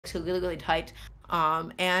really, really tight.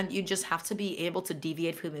 And you just have to be able to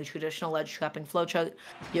deviate from the traditional ledge trapping flowchart.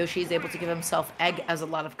 Yoshi is able to give himself egg as a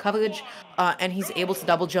lot of coverage, and he's able to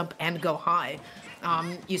double jump and go high.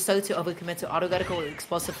 You start to overcommit to auto reticle or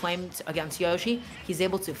explosive flame against Yoshi. He's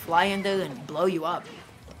able to fly in there and blow you up.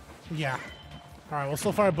 Yeah. All right, well,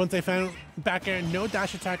 so far, BuntaiFan back air, no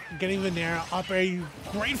dash attack, getting the Nair, up air,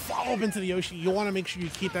 great follow-up into the Yoshi. You want to make sure you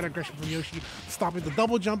keep that aggression from Yoshi, stopping the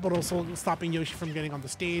double jump, but also stopping Yoshi from getting on the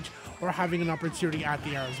stage or having an opportunity at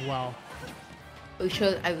the air as well.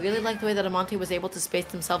 I really like the way that Amante was able to space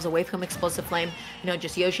themselves away from Explosive Flame. You know,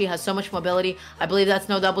 just Yoshi has so much mobility. I believe that's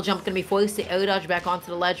no double jump, going to be forced to air dodge back onto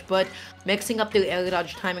the ledge, but mixing up their air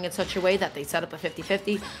dodge timing in such a way that they set up a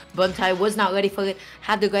 50-50. Buntai was not ready for it,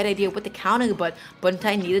 had the right idea with the counter, but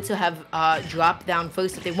Buntai needed to have dropped down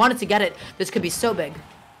first. If they wanted to get it, this could be so big.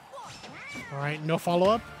 All right, no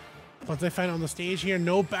follow-up. BuntaiFan on the stage here,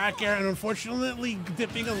 no back air, and unfortunately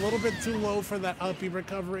dipping a little bit too low for that up B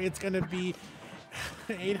recovery. It's going to be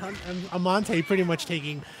 800, and Amante pretty much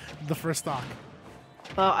taking the first stock.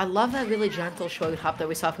 Well, I love that really gentle short hop that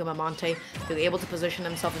we saw from Amante. They were able to position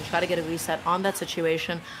himself and try to get a reset on that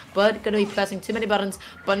situation, but going to be pressing too many buttons.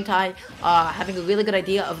 Buntai having a really good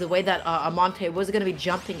idea of the way that Amante was going to be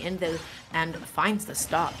jumping in there and finds the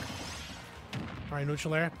stock. All right,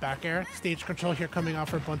 neutral air, back air, stage control here coming out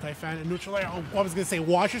for BuntaiFan. And neutral air, oh, I was going to say,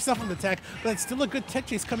 watch yourself on the tech, but it's still a good tech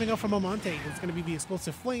chase coming out from Amante. It's going to be the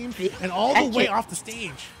explosive flame and all the way off the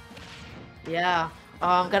stage. Yeah.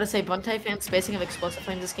 Gotta say, BuntaiFan's spacing of explosive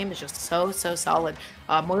flame this game is just so solid.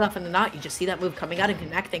 More often than not, you just see that move coming out and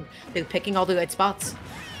connecting. They're picking all the right spots.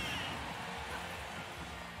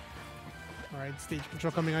 All right, stage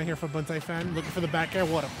control coming out here for BuntaiFan. Looking for the back air.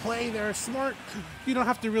 What a play there. Smart. You don't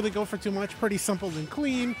have to really go for too much. Pretty simple and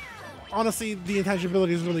clean. Honestly, the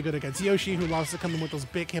intangibility is really good against Yoshi, who loves to come in with those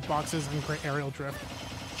big hitboxes and great aerial drift.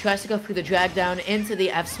 Tries to go through the drag down into the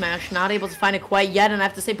F smash, not able to find it quite yet, and I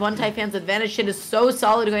have to say BuntaiFan's advantage shit is so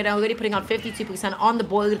solid right now, already putting on 52% on the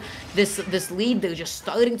board. This lead, they're just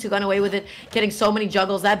starting to run away with it, getting so many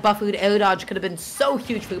juggles. That buffered air dodge could have been so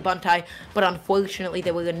huge for Buntai, but unfortunately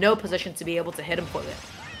they were in no position to be able to hit him for it.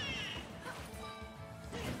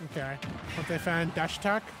 Okay, BuntaiFan dash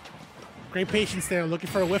attack. Great patience there, looking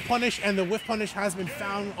for a whiff punish, and the whiff punish has been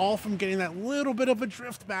found, all from getting that little bit of a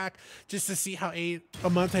drift back, just to see how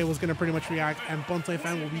Amante was going to pretty much react, and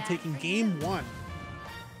BuntaiFan will be taking game one.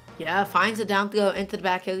 Yeah, finds a down throw into the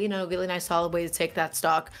back hill, you know, really nice solid way to take that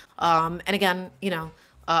stock. And again, you know,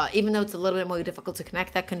 even though it's a little bit more difficult to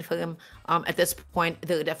connect that confirm, at this point,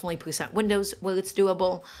 there are definitely percent windows where it's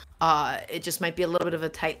doable. It just might be a little bit of a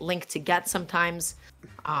tight link to get sometimes.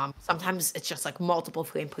 Sometimes it's just like multiple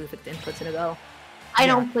frame perfect inputs in a row. I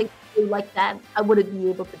don't play like that. I wouldn't be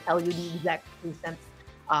able to tell you the exact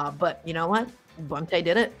percents. But you know what? Buntai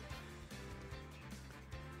did it.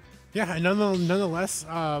 Yeah, and nonetheless,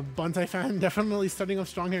 BuntaiFan definitely starting off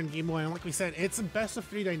strong here in game one. And like we said, it's a best of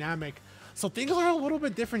three dynamic. So things are a little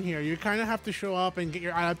bit different here. You kind of have to show up and get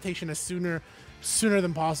your adaptation as sooner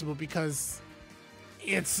than possible, because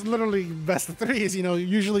it's literally best of threes. You know,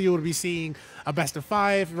 usually you would be seeing a best of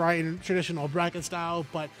five, right, in traditional bracket style,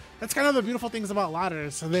 but that's kind of the beautiful things about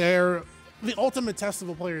ladders. So they're the ultimate test of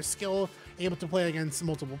a player's skill, able to play against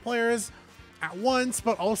multiple players at once,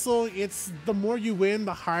 but also it's the more you win,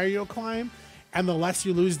 the higher you'll climb, and the less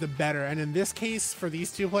you lose, the better. And in this case, for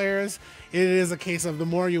these two players, it is a case of the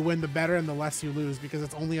more you win, the better, and the less you lose, because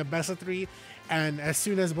it's only a best of three. And as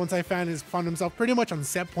soon as BuntaiFan has found himself pretty much on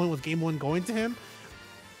set point with game one going to him,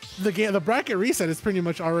 the bracket reset is pretty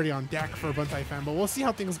much already on deck for BuntaiFan. But we'll see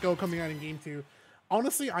how things go coming out in game two.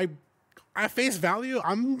 Honestly, at face value,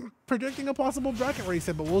 I'm predicting a possible bracket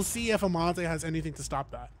reset, but we'll see if Amante has anything to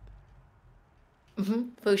stop that.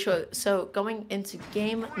 For sure. So going into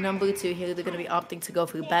game number 2 here, they're going to be opting to go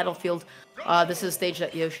for Battlefield. This is a stage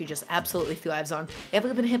that Yoshi just absolutely thrives on.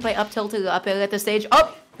 Ever been hit by up tilt or up air at this stage?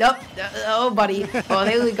 Oh, nope. Oh, buddy. Oh,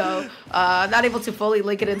 there we go. Not able to fully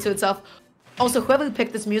link it into itself. Also, whoever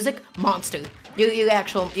picked this music, monster. You're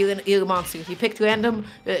a monster. If you picked random,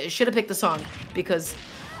 should have picked the song, because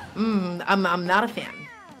I'm not a fan.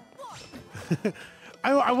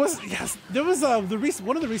 I was, yes, there was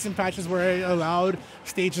one of the recent patches where it allowed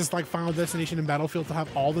stages like Final Destination and Battlefield to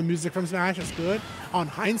have all the music from Smash. It's good on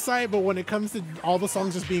hindsight, but when it comes to all the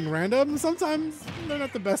songs just being random, sometimes they're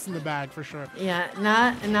not the best in the bag, for sure. Yeah,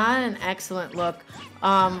 not an excellent look.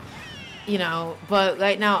 You know, but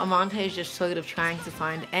right now Amante is just sort of trying to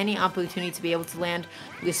find any opportunity to be able to land,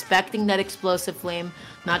 respecting that explosive flame,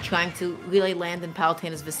 not trying to really land in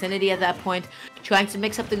Palutena's vicinity at that point, trying to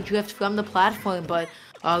mix up the drift from the platform, but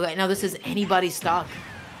right now this is anybody's stock.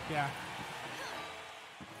 Yeah.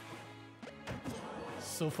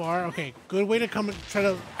 so far. Okay, good way to come and try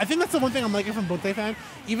to... I think that's the one thing I'm liking from BuntaiFan.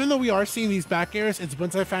 Even though we are seeing these back airs, it's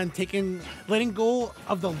BuntaiFan letting go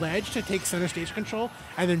of the ledge to take center stage control,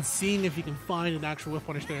 and then seeing if he can find an actual whiff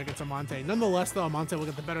punish there against Amante. Nonetheless, though, Amante will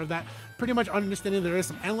get the better of that. Pretty much understanding there is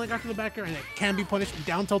some end leg after the back air, and it can be punished.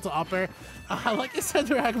 Down tilt to up air. Like I said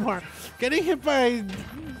to Agmar, getting hit by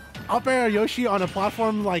up air Yoshi on a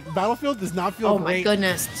platform like Battlefield does not feel great. Oh my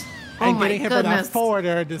goodness. And getting hit by that forward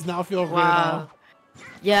air does not feel great at all.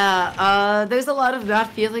 Yeah, there's a lot of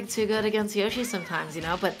not feeling too good against Yoshi sometimes, you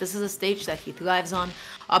know, but this is a stage that he thrives on.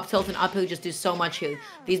 Up tilt and up just do so much here.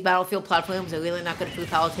 These Battlefield platforms are really not good for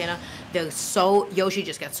Palutena. Yoshi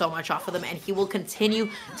just gets so much off of them, and he will continue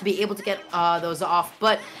to be able to get those off.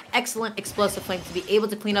 But excellent explosive flame to be able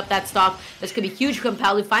to clean up that stock. This could be huge from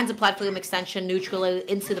Palu. Finds a platform extension, neutral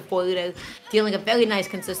into the forward, dealing a very nice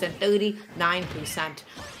consistent 39%.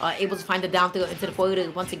 Able to find the down throw into the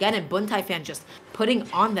forward once again, and BuntaiFan just putting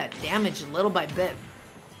on that damage little by bit.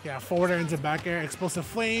 Yeah, forward air into back air, explosive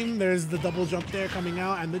flame. There's the double jump there coming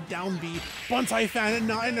out, and the down B. BuntaiFan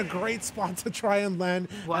not in a great spot to try and land,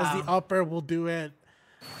 as the up air will do it.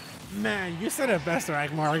 Man, you said it best,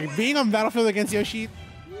 Agmar. Being on Battlefield against Yoshi,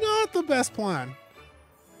 not the best plan.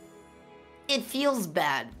 It feels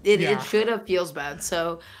bad. It should have feels bad.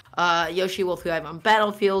 So Yoshi will thrive on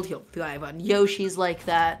Battlefield. He'll thrive on Yoshi's like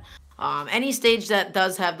that. Any stage that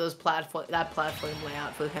does have platform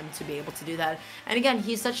layout for him to be able to do that. And again,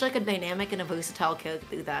 he's such like a dynamic and a versatile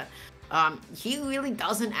character that he really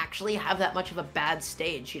doesn't actually have that much of a bad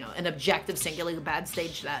stage, you know, an objective singular bad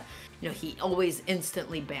stage that, you know, he always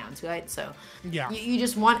instantly bans, right? So yeah, you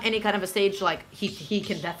just want any kind of a stage, like he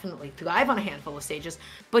can definitely thrive on a handful of stages,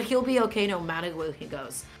 but he'll be okay no matter where he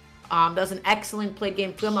goes. Does an excellent play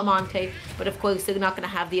game from Amante, but of course they're not going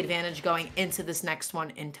to have the advantage going into this next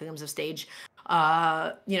one in terms of stage.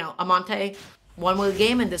 You know, Amante, one more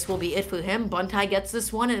game and this will be it for him. Buntai gets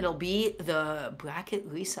this one and it'll be the bracket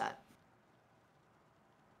reset.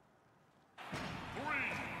 3,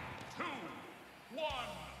 2, 1,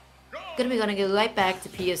 go! Gonna go right back to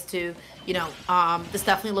PS2. You know, this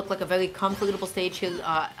definitely looked like a very comfortable stage here.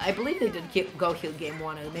 I believe they did go here game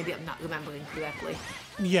 1, or maybe I'm not remembering correctly.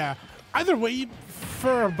 Yeah. Either way,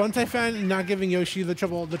 for a BuntaiFan, not giving Yoshi the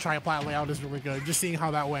tri-plat layout is really good. Just seeing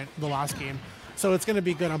how that went the last game. So it's going to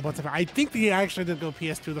be good on BuntaiFan. I think they actually did go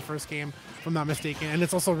PS2 the first game, if I'm not mistaken. And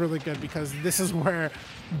it's also really good because this is where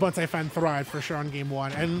BuntaiFan thrived for sure on game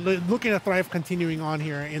 1. And looking at thrive continuing on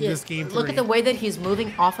here in this game 3. Look at the way that he's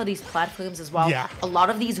moving off of these platforms as well. Yeah. A lot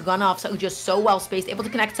of these runoffs are just so well spaced, able to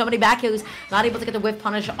connect so many back hills, not able to get the whiff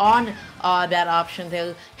punish on that option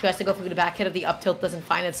there. Tries to go for the back hit of the up tilt, doesn't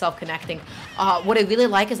find itself connecting. What I really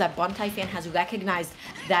like is that BuntaiFan has recognized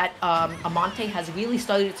that Amante has really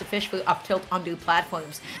started to fish for up tilt on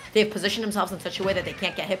platforms. They've positioned themselves in such a way that they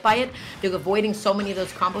can't get hit by it. They're avoiding so many of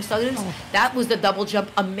those combo starters. That was the double jump.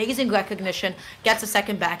 Amazing recognition. Gets a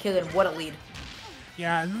second back hill, and what a lead.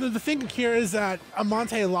 Yeah, the thing here is that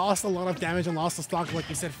Amante lost a lot of damage and lost the stock, like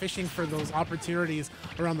you said, fishing for those opportunities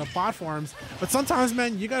around the platforms. But sometimes,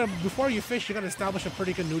 man, before you fish, you gotta establish a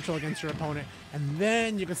pretty good neutral against your opponent, and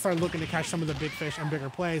then you can start looking to catch some of the big fish and bigger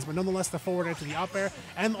plays. But nonetheless, the forward air to the up air,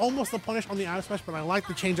 and almost the punish on the out smash. But I like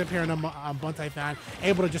the change up here in BuntaiFan,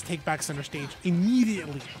 able to just take back center stage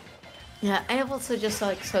immediately. Yeah, able to just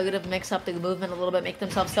like sort of mix up the movement a little bit, make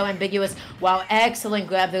themselves so ambiguous. Wow, excellent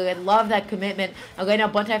grab there. I love that commitment. And right now,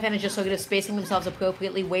 BuntaiFan is just sort of spacing themselves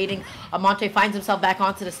appropriately, waiting. Amante finds himself back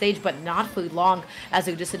onto the stage, but not for long, as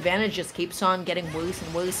their disadvantage just keeps on getting worse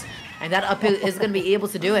and worse. And that up is going to be able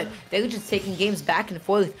to do it. They're just taking games back and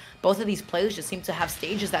forth. Both of these players just seem to have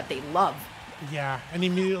stages that they love. Yeah, and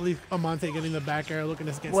immediately Amante getting the back air, looking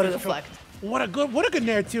to get what a reflect. What a good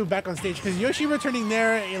nair too back on stage, because Yoshi returning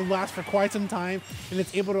there, it lasts for quite some time, and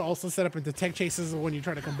it's able to also set up into tech chases when you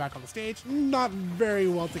try to come back on the stage. Not very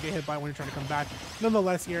well to get hit by when you're trying to come back.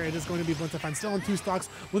 Nonetheless, here it is going to be BuntaiFan still on 2 stocks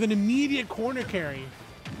with an immediate corner carry.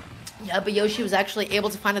 Yeah, but Yoshi was actually able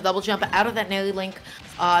to find a double jump out of that Nelly link.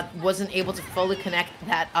 Wasn't able to fully connect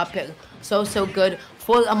that up air. So good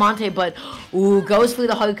for Amante, but goes for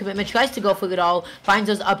the hard commitment, tries to go for it all, finds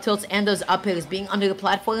those up tilts and those up airs. Being under the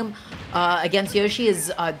platform against Yoshi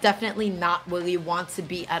is definitely not where you want to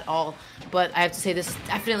be at all. But I have to say, this is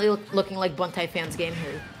definitely looking like BuntaiFan's game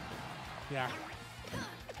here. Yeah.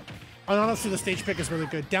 And honestly, the stage pick is really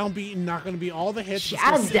good. Downbeat, not going to be all the hits.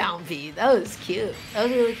 Jazz downbeat. That was cute. That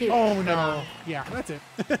was really cute. Oh, no. Yeah, that's it.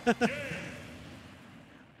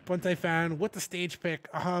 BuntaiFan with the stage pick.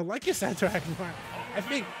 Like you said, I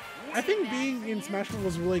think being in Smash Bros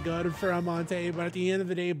was really good for Amante, but at the end of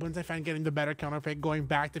the day, BuntaiFan getting the better counter pick, going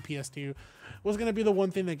back to PS2, was going to be the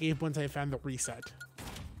one thing that gave BuntaiFan the reset.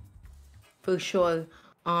 for sure.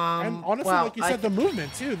 And honestly, Wow, like you said, the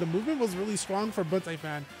movement too. The movement was really strong for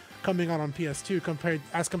BuntaiFan coming out on PS2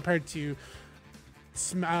 compared to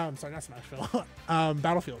I'm sorry, not Smashville,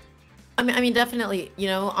 Battlefield. I mean, definitely. You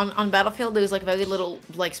know, on Battlefield, there's like very little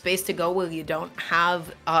like space to go where you don't have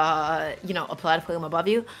you know, a platform above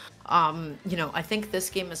you. You know, I think this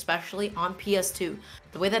game, especially on PS2,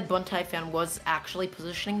 the way that BuntaiFan was actually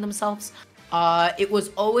positioning themselves, it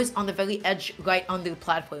was always on the very edge, right on the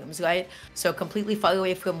platforms, right? So completely far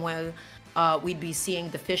away from where we'd be seeing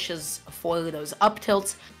the fishes for those up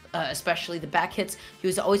tilts. Especially the back hits, he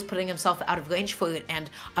was always putting himself out of range for it, and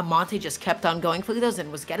Amante just kept on going for those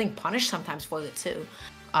and was getting punished sometimes for it too.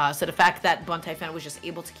 So the fact that BuntaiFan was just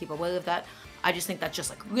able to keep aware of that, I just think that's just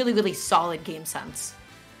like really, really solid game sense.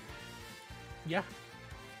 Yeah.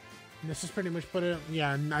 And this is pretty much put it.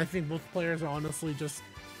 Yeah, and I think both players are honestly just.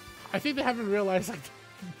 I think they haven't realized like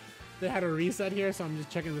they had a reset here, so I'm just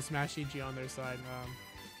checking the Smash EG on their side.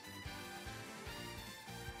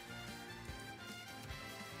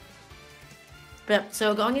 But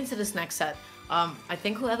so going into this next set, I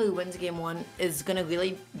think whoever wins game one is gonna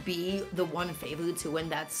really be the one favored to win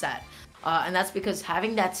that set. And that's because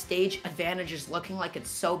having that stage advantage is looking like it's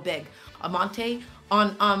so big. Amante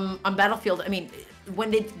on Battlefield, I mean,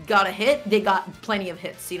 when they got a hit, they got plenty of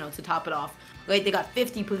hits, you know, to top it off. Right, they got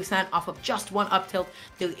 50% off of just one up tilt.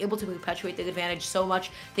 They were able to perpetuate the advantage so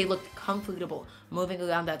much they looked comfortable moving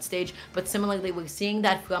around that stage. But similarly, we're seeing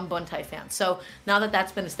that from BuntaiFan. So now that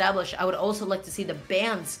that's been established, I would also like to see the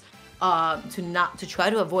bans to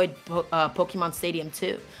try to avoid Pokemon Stadium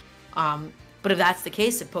 2. But if that's the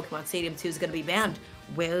case, if Pokemon Stadium 2 is going to be banned,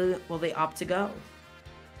 where will they opt to go?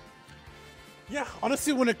 Yeah,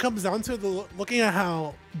 honestly, when it comes down to it, looking at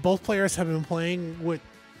how both players have been playing with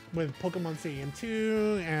Pokemon Stadium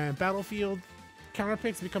 2 and Battlefield, counter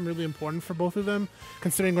picks become really important for both of them,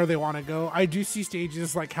 considering where they want to go. I do see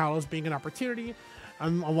stages like Kalos being an opportunity,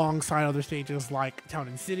 alongside other stages like Town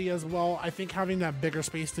and City as well. I think having that bigger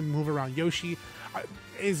space to move around Yoshi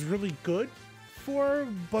is really good for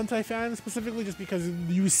BuntaiFan, specifically just because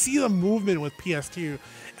you see the movement with PS2,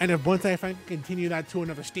 and if BuntaiFan can continue that to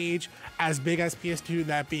another stage as big as PS2,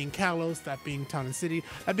 that being Kalos, that being Town and City,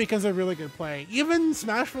 that becomes a really good play. Even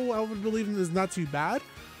Smashville, I would believe, is not too bad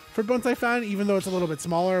for BuntaiFan, even though it's a little bit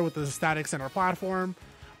smaller with the static center platform.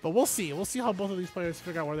 But we'll see. We'll see how both of these players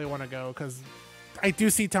figure out where they want to go, because I do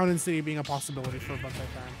see Town and City being a possibility for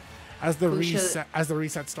BuntaiFan as the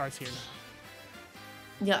reset starts here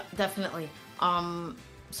now. Yeah, definitely.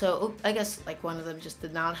 So I guess like one of them just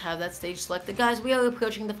did not have that stage selected. Guys, we are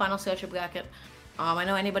approaching the final searcher bracket. I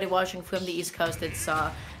know anybody watching from the East Coast, it's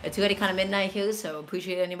already kind of midnight here, so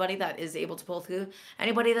appreciate anybody that is able to pull through.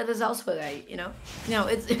 Anybody that is elsewhere, you know,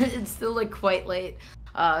 it's still like quite late.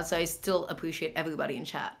 So I still appreciate everybody in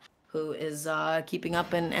chat who is keeping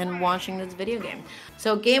up and watching this video game.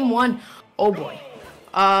 So game one, oh boy,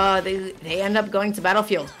 they end up going to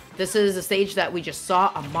Battlefield. This is a stage that we just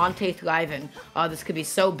saw Amante thrive in. This could be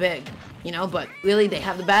so big, you know, but really they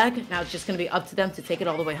have the bag. Now it's just going to be up to them to take it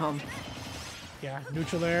all the way home. Yeah,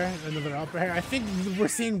 neutral air, another upper air. I think we're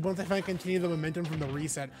seeing BuntaiFan continue the momentum from the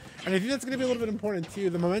reset. And I think that's going to be a little bit important too.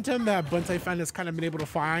 The momentum that BuntaiFan has kind of been able to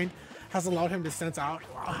find has allowed him to sense out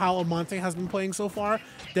how Amante has been playing so far.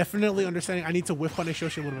 Definitely understanding I need to whiff punish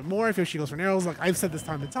Yoshi a little bit more if Yoshi goes for arrows, like I've said this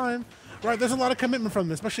time to time. Right, there's a lot of commitment from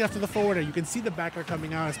them, especially after the forward air. You can see the back air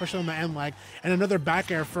coming out, especially on the end leg, and another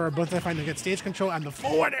back air for BuntaiFan to get stage control, and the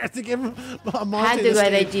forward air to give Amante had the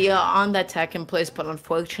right idea on that tech in place, but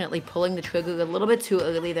unfortunately pulling the trigger a little bit too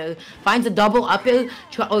early there. Finds a double up air,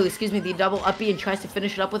 the double up and tries to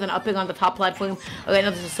finish it up with an up air on the top platform. Right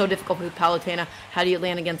now this is so difficult for Palutena. How do you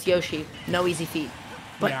land against Yoshi? No easy feat.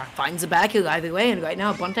 But yeah, finds the back air either way, and right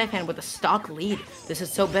now BuntaiFan with a stock lead. This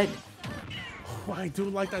is so big. I do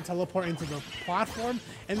like that teleport into the platform,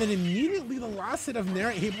 and then immediately the last hit of Nair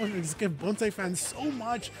able to just give BuntaiFan so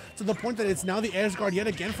much to the point that it's now the edge guard yet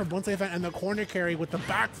again for BuntaiFan and the corner carry with the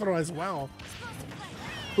back throw as well.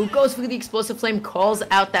 Who goes for the explosive flame, calls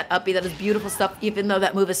out that uppie. That is beautiful stuff, even though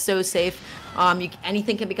that move is so safe.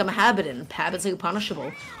 Anything can become a habit, and habits are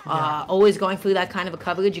punishable. Yeah. Always going through that kind of a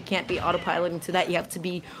coverage, you can't be autopiloting to that. You have to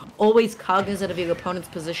be always cognizant of your opponent's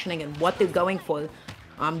positioning and what they're going for.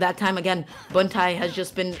 That time, again, Buntai has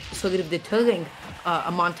just been sort of deterring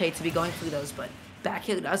Amante to be going through those, but back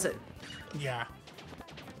here does it. Yeah.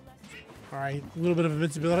 All right, a little bit of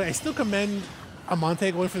invincibility. I still commend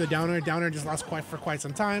Amante going for the downer. Downer just lost for quite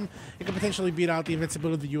some time. It could potentially beat out the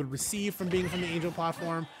invincibility that you would receive from being from the Angel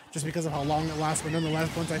platform, just because of how long it lasts. But nonetheless,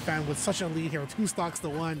 BuntaiFan with such a lead here, 2 stocks to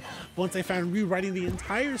 1. BuntaiFan rewriting the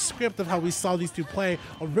entire script of how we saw these two play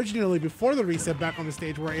originally before the reset back on the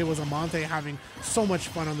stage, where it was Amante having so much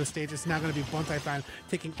fun on the stage. It's now going to be BuntaiFan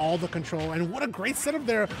taking all the control. And what a great setup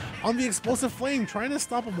there on the explosive flame, trying to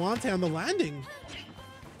stop Amante on the landing.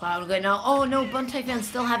 Wow, good now. Oh no, BuntaiFan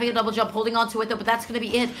still having a double jump, holding on to it though, but that's gonna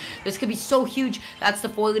be it. This could be so huge. That's the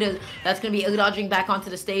foil. That's gonna be dodging back onto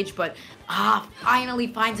the stage, but finally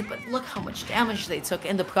finds it. But look how much damage they took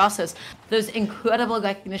in the process. There's incredible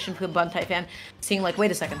recognition from BuntaiFan, seeing like, wait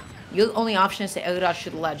a second, your only option is to air dodge to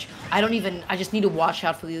the ledge. I just need to watch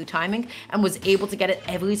out for your timing, and was able to get it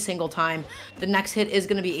every single time. The next hit is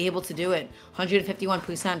gonna be able to do it.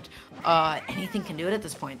 151%. Anything can do it at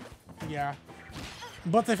this point. Yeah.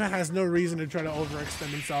 BuntaiFan has no reason to try to overextend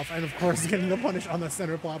himself, and of course, getting the punish on the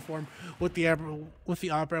center platform with the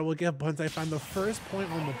up air will give BuntaiFan the first point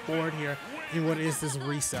on the board here in what is this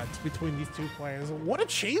reset between these two players. What a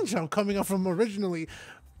change up coming up from originally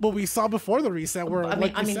what we saw before the reset. Where I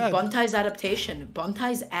mean, Buntai's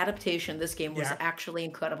adaptation this game was actually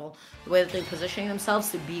incredible. The way that they're positioning themselves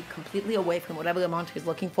to be completely away from whatever Amante is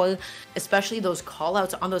looking for, especially those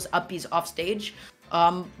callouts on those up Bs off stage.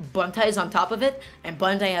 Buntai is on top of it, and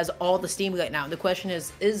Buntai has all the steam right now. The question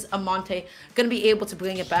is Amante going to be able to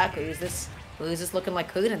bring it back, or is this looking like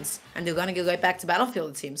curtains? And they're going to get right back to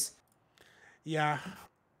Battlefield, it seems. Yeah.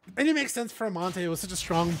 And it makes sense for Amante. It was such a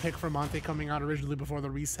strong pick for Amante coming out originally before the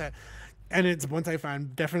reset. And it's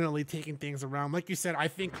BuntaiFan definitely taking things around. Like you said, I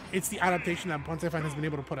think it's the adaptation that BuntaiFan has been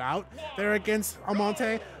able to put out there against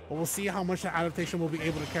Amante. But we'll see how much that adaptation will be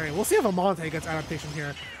able to carry. We'll see if Amante gets adaptation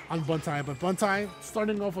here on Buntai. But Buntai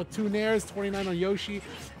starting off with 2 nairs, 29 on Yoshi,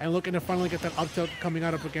 and looking to finally get that up tilt coming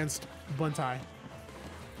out up against Buntai.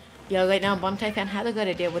 Yeah, right now BuntaiFan had a good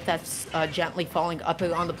idea with that gently falling up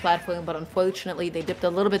on the platform, but unfortunately they dipped a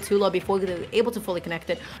little bit too low before they were able to fully connect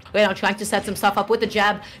it. Right now trying to set some stuff up with the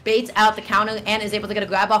jab, baits out the counter, and is able to get a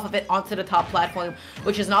grab off of it onto the top platform,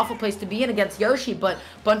 which is an awful place to be in against Yoshi, but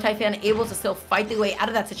BuntaiFan able to still fight their way out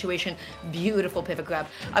of that situation. Beautiful pivot grab.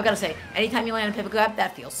 I've got to say, anytime you land a pivot grab,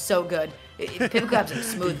 that feels so good. Pivot grabs are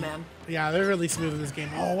smooth, man. Yeah, they're really smooth in this game.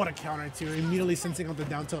 Oh, what a counter, too. Immediately sensing out the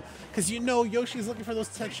down tilt. Because you know Yoshi's looking for those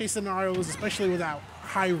tech chase scenarios, especially with that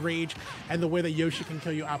high rage and the way that Yoshi can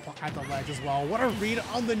kill you at the ledge as well. What a read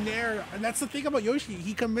on the nair. And that's the thing about Yoshi.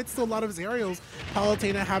 He commits to a lot of his aerials.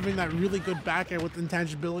 Palutena having that really good back air with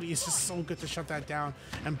intangibility is just so good to shut that down.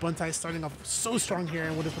 And Buntai starting off so strong here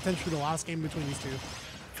and what is potentially the last game between these two.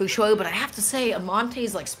 For sure, but I have to say,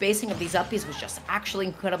 Amante's spacing of these uppies was just actually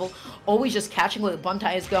incredible. Always just catching where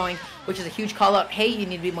Buntai is going, which is a huge call out. Hey, you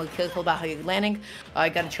need to be more careful about how you're landing. I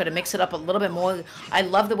got to try to mix it up a little bit more. I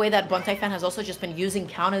love the way that BuntaiFan has also just been using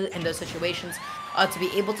counter in those situations to be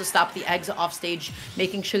able to stop the eggs off stage,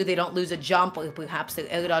 making sure they don't lose a jump or perhaps they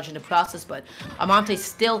air dodge in the process. But Amante's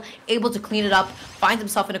still able to clean it up, finds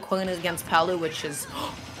himself in a corner against Palu, which is...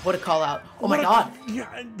 what a call out. Oh my god.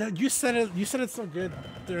 Yeah, you said it so good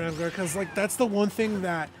there, because that's the one thing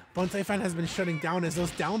that BuntaiFan has been shutting down is those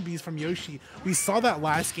down Bs from Yoshi. We saw that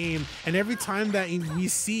last game, and every time that we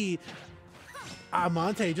see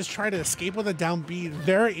Amante just try to escape with a down B,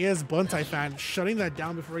 there is BuntaiFan shutting that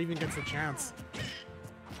down before he even gets a chance.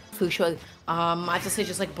 For sure. I have to say,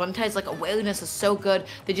 just Buntai's awareness is so good.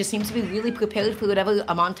 They just seem to be really prepared for whatever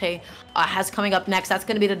Amante has coming up next. That's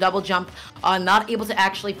going to be the double jump. Not able to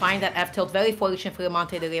actually find that F tilt. Very fortunate for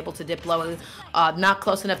Amante. They're able to dip lower. Not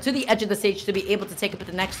close enough to the edge of the stage to be able to take it, but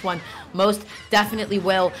the next one most definitely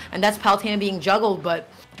will. And that's Palutena being juggled, but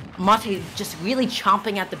Amante just really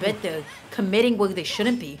chomping at the bit there, committing where they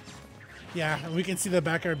shouldn't be. Yeah, and we can see the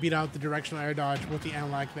back air beat out the directional air dodge with the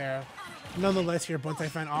end lag there. Nonetheless, here,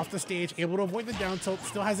 BuntaiFan off the stage, able to avoid the down tilt,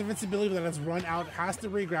 still has invincibility that has run out, has to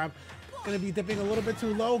regrab. Going to be dipping a little bit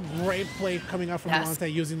too low. Great play coming out from Amante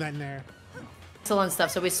using that nair. Excellent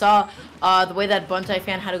stuff. So we saw the way that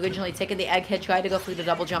BuntaiFan had originally taken the egg hit, tried to go through the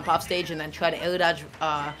double jump off stage, and then try to air dodge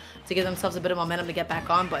to give themselves a bit of momentum to get back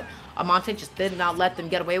on. But Amante just did not let them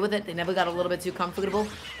get away with it. They never got a little bit too comfortable.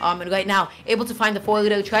 And right now, able to find the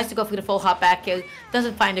forward, tries to go for the full hop back here.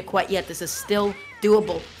 Doesn't find it quite yet. This is still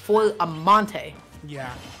doable for Amante.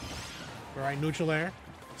 Yeah. All right, neutral air.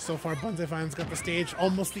 So far, BuntaiFan's got the stage,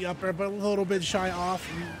 almost the upper, but a little bit shy off.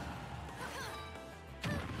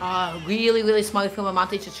 Really, really smart from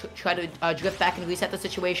Amante to try to drift back and reset the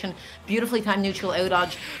situation. Beautifully timed neutral air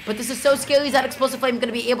dodge. But this is so scary. Is that explosive flame going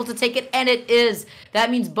to be able to take it? And it is.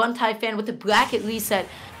 That means BuntaiFan with the bracket reset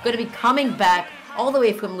going to be coming back all the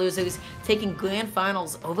way from losers, taking grand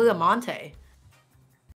finals over Amante.